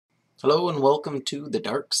Hello and welcome to the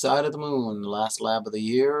Dark Side of the Moon, the last lab of the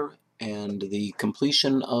year, and the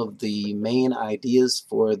completion of the main ideas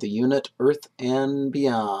for the unit Earth and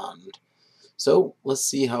Beyond. So let's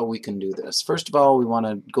see how we can do this. First of all, we want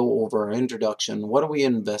to go over our introduction. What are we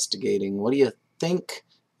investigating? What do you think?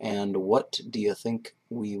 And what do you think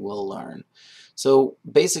we will learn? So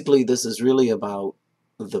basically this is really about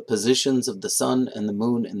the positions of the sun and the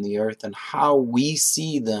moon and the earth and how we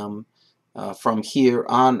see them from here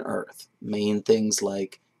on Earth. Main things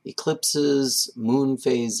like eclipses, moon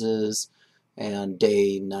phases, and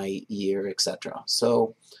day, night, year, etc.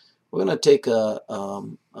 So we're going to take a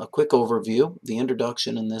quick overview. The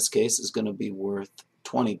introduction in this case is going to be worth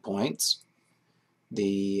 20 points.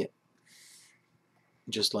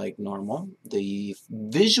 Just like normal. The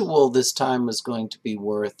visual this time is going to be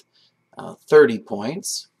worth 30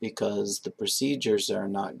 points because the procedures are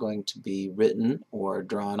not going to be written or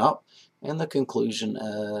drawn up, and the conclusion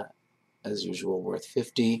as usual worth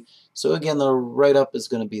 50. So again, the write-up is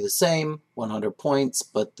going to be the same, 100 points,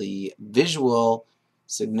 but the visual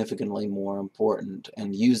significantly more important,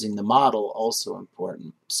 and using the model also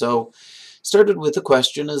important. So started with a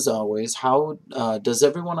question as always: how does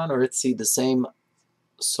everyone on Earth see the same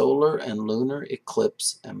solar and lunar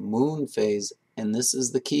eclipse and moon phase, and this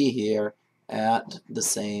is the key here, at the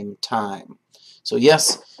same time? So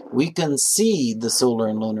yes, we can see the solar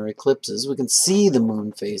and lunar eclipses, we can see the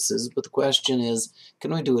moon phases, but the question is,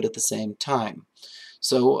 can we do it at the same time?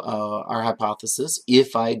 So our hypothesis,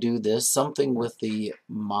 if I do this, something with the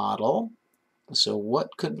model, so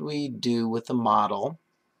what could we do with the model?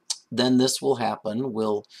 Then this will happen.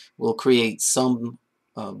 We'll create some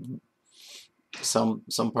part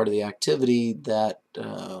of the activity that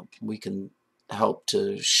we can help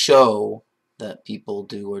to show that people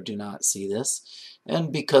do or do not see this,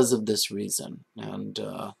 and because of this reason. And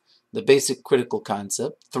the basic critical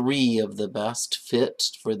concept, 3 of the best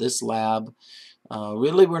fit for this lab.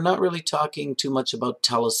 Really, we're not really talking too much about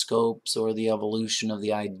telescopes or the evolution of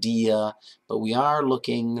the idea, but we are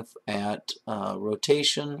looking at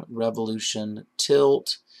rotation, revolution,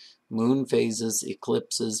 tilt, moon phases,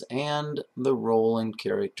 eclipses, and the role and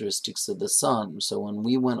characteristics of the sun. So when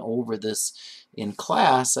we went over this in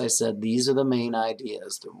class, I said these are the main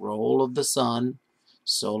ideas: the role of the sun,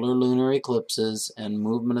 solar lunar eclipses, and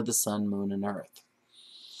movement of the sun, moon, and earth.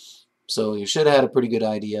 So you should have had a pretty good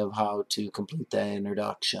idea of how to complete that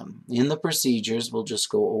introduction. In the procedures, we'll just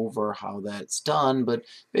go over how that's done, but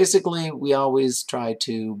basically we always try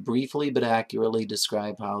to briefly but accurately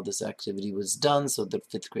describe how this activity was done so that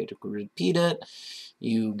 5th grader could repeat it.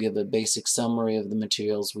 You give a basic summary of the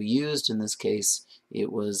materials we used. In this case,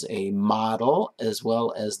 it was a model as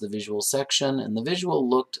well as the visual section, and the visual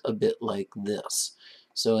looked a bit like this.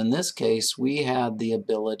 So in this case, we had the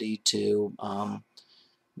ability to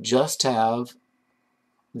just have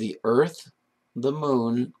the Earth, the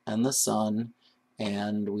Moon, and the Sun,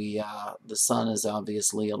 and the Sun is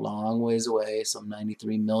obviously a long ways away, some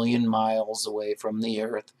 93 million miles away from the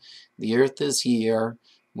Earth. The Earth is here,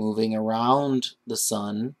 moving around the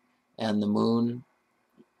Sun, and the Moon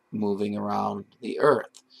moving around the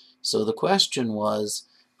Earth. So the question was,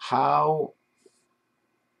 how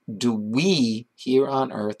do we here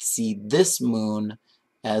on Earth see this moon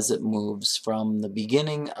as it moves from the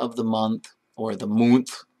beginning of the month, or the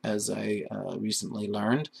month as I recently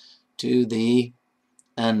learned, to the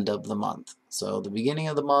end of the month? So the beginning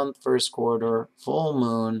of the month, first quarter, full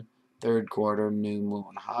moon; third quarter, new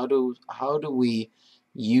moon. How do we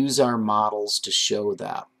use our models to show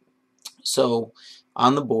that? So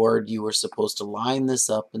on the board, you were supposed to line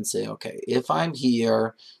this up and say, okay, if I'm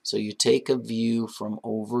here, so you take a view from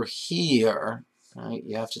over here, right?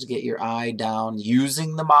 You have to get your eye down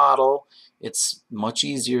using the model. It's much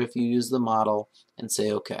easier if you use the model and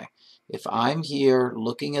say, okay, if I'm here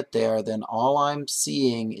looking at there, then all I'm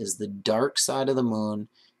seeing is the dark side of the moon.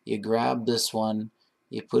 You grab this one,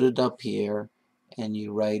 you put it up here, and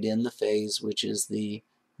you write in the phase, which is the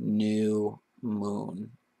new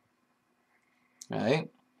moon. Right?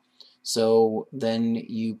 So then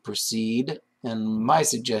you proceed, and my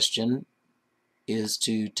suggestion is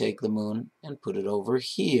to take the moon and put it over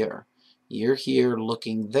here. You're here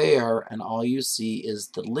looking there, and all you see is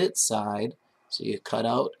the lit side, so you cut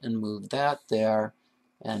out and move that there,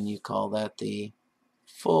 and you call that the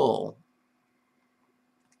full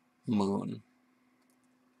moon.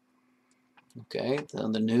 Okay,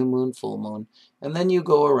 then the new moon, full moon, and then you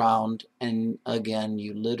go around, and again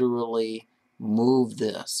you literally move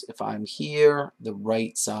this. If I'm here, the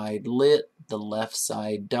right side lit, the left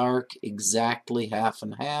side dark, exactly half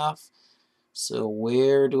and half. So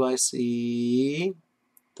where do I see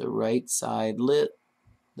the right side lit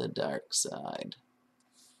the dark side.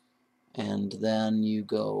 And then you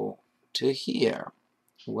go to here.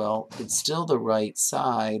 Well, it's still the right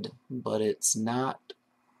side, but it's not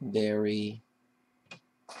very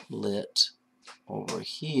lit over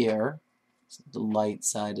here. The light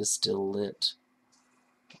side is still lit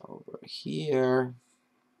over here.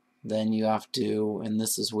 Then you have to, and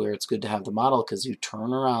this is where it's good to have the model, because you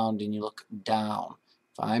turn around and you look down.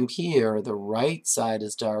 If I'm here, the right side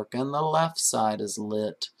is dark and the left side is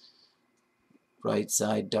lit. Right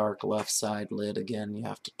side dark, left side lit. Again, you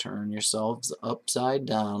have to turn yourselves upside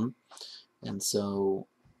down. And so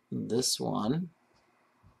this one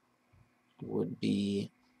would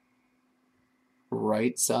be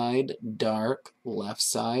right side dark, left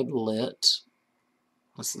side lit.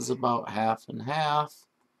 This is about half and half,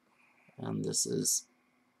 and this is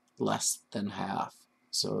less than half.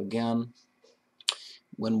 So again,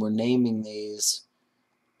 when we're naming these,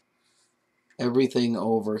 everything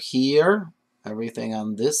over here, everything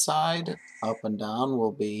on this side, up and down,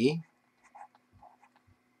 will be,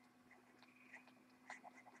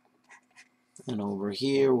 and over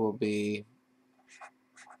here will be,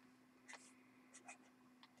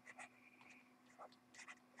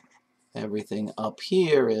 everything up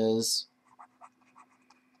here is,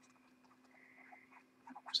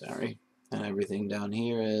 sorry, and everything down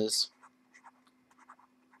here is.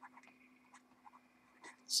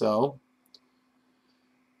 So,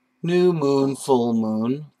 new moon, full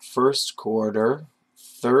moon, first quarter,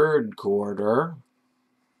 third quarter,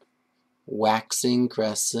 waxing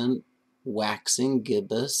crescent, waxing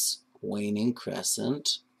gibbous, waning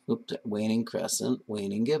crescent, waning crescent,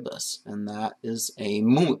 waning gibbous, and that is a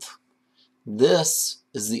month. This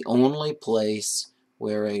is the only place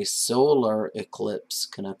where a solar eclipse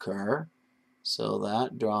can occur. So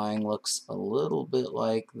that drawing looks a little bit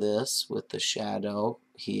like this with the shadow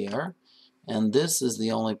here. And this is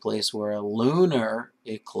the only place where a lunar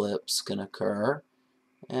eclipse can occur.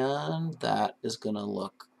 And that is going to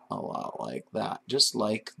look a lot like that, just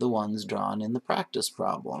like the ones drawn in the practice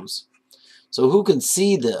problems. So who can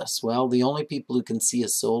see this? Well, the only people who can see a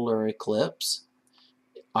solar eclipse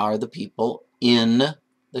are the people in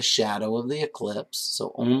the shadow of the eclipse.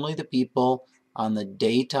 So only the people on the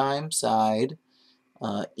daytime side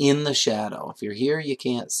in the shadow. If you're here, you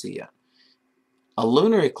can't see it. A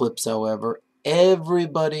lunar eclipse, however,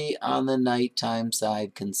 everybody on the nighttime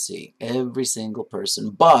side can see. Every single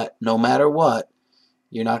person. But no matter what,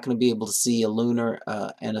 you're not going to be able to see a lunar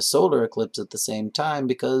and a solar eclipse at the same time,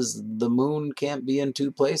 because the moon can't be in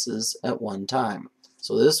two places at one time.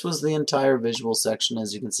 So this was the entire visual section.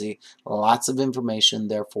 As you can see, lots of information,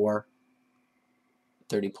 therefore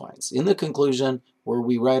 30 points. In the conclusion, were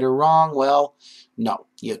we right or wrong? Well, no,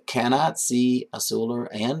 you cannot see a solar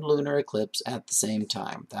and lunar eclipse at the same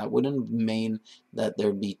time. That would mean that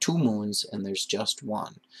there'd be two moons and there's just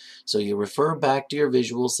one. So you refer back to your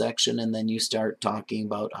visual section, and then you start talking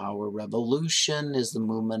about how a revolution is the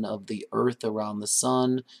movement of the Earth around the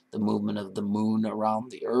sun, the movement of the moon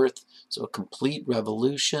around the Earth. So a complete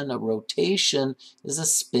revolution, a rotation, is a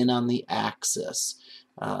spin on the axis.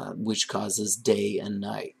 Which causes day and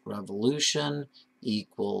night. Revolution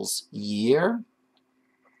equals year.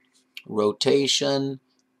 Rotation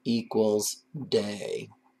equals day.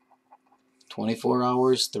 24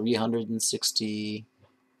 hours,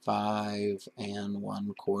 365 and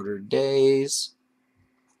 1/4 days,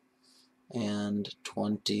 and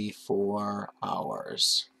 24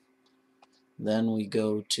 hours. Then we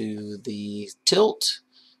go to the tilt.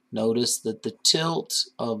 Notice that the tilt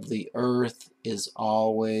of the Earth is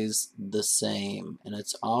always the same, and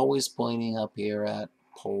it's always pointing up here at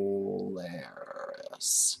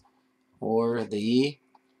Polaris, or the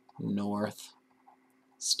North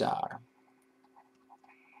Star.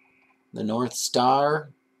 The North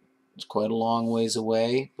Star is quite a long ways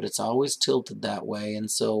away, but it's always tilted that way,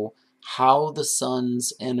 and so how the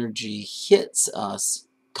sun's energy hits us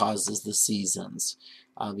causes the seasons.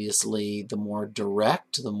 Obviously, the more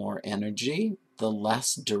direct, the more energy. The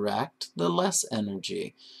less direct, the less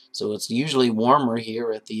energy. So it's usually warmer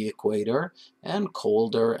here at the equator and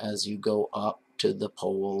colder as you go up to the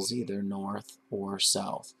poles, either north or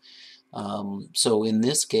south. So in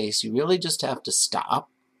this case, you really just have to stop,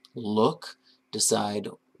 look, decide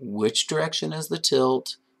which direction is the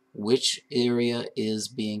tilt, which area is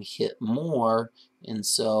being hit more, and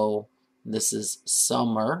so this is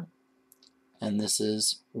summer and this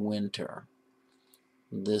is winter.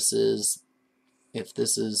 This is, if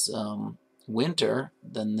this is winter,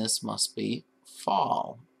 then this must be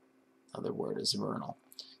fall. Other word is vernal.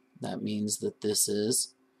 That means that this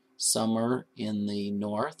is summer in the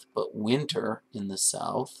north, but winter in the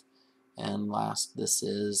south. And last, this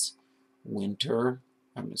is winter.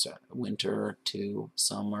 I'm sorry, winter to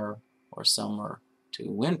summer, or summer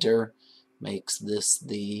to winter, makes this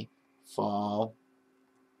the fall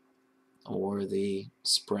or the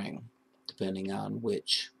spring, depending on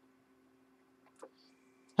which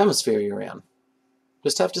hemisphere you're in.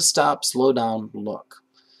 Just have to stop, slow down, look.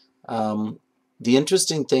 The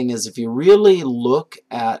interesting thing is, if you really look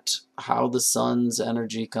at how the sun's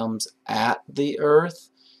energy comes at the earth,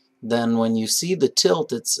 then when you see the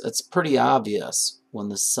tilt, it's pretty obvious. When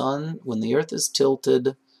the earth is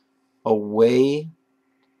tilted away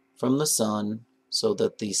from the sun, so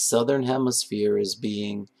that the southern hemisphere is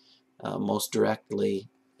being most directly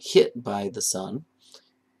hit by the sun,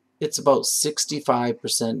 it's about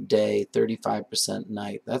 65% day, 35%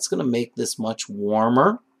 night. That's going to make this much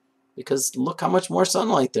warmer, because look how much more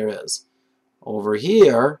sunlight there is. Over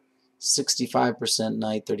here, 65%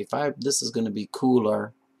 night, 35%, this is going to be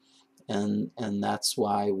cooler, and that's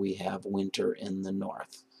why we have winter in the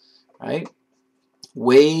north, right?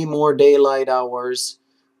 Way more daylight hours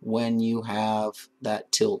when you have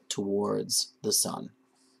that tilt towards the sun.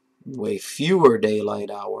 Way fewer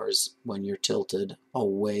daylight hours when you're tilted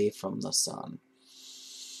away from the sun.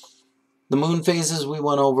 The moon phases we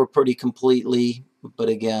went over pretty completely, but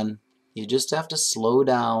again, you just have to slow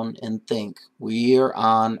down and think. We are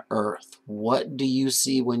on Earth. What do you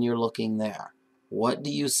see when you're looking there? What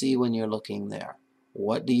do you see when you're looking there?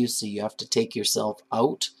 What do you see? You have to take yourself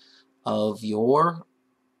out of your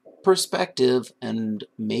perspective and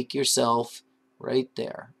make yourself right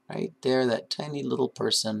there, that tiny little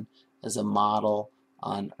person as a model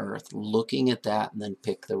on Earth, looking at that, and then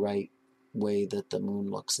pick the right way that the moon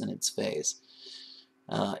looks in its phase.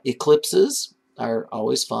 Eclipses are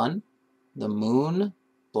always fun. The moon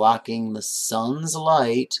blocking the sun's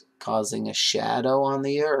light, causing a shadow on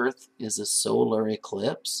the Earth, is a solar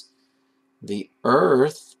eclipse. The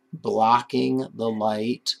Earth blocking the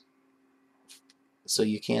light so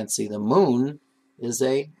you can't see the moon is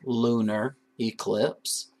a lunar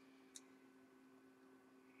eclipse.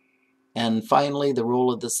 And finally, the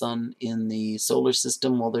role of the sun in the solar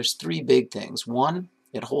system, well, there's three big things. One,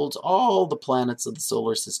 it holds all the planets of the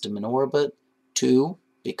solar system in orbit. Two,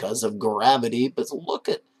 because of gravity, but look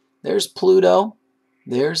at, there's Pluto,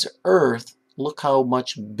 there's Earth. Look how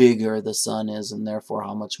much bigger the sun is, and therefore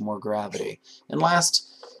how much more gravity. And last,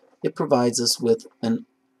 it provides us with an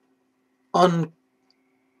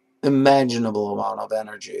unimaginable amount of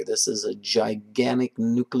energy. This is a gigantic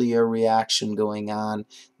nuclear reaction going on.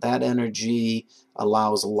 That energy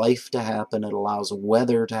allows life to happen, it allows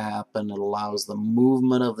weather to happen, it allows the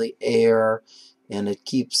movement of the air, and it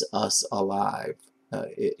keeps us alive.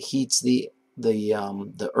 It heats the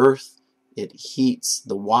earth, it heats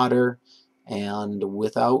the water, and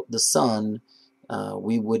without the sun,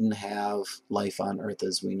 we wouldn't have life on Earth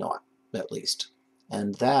as we know it, at least.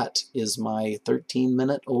 And that is my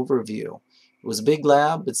 13-minute overview. It was a big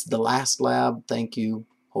lab. It's the last lab. Thank you.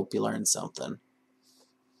 Hope you learned something.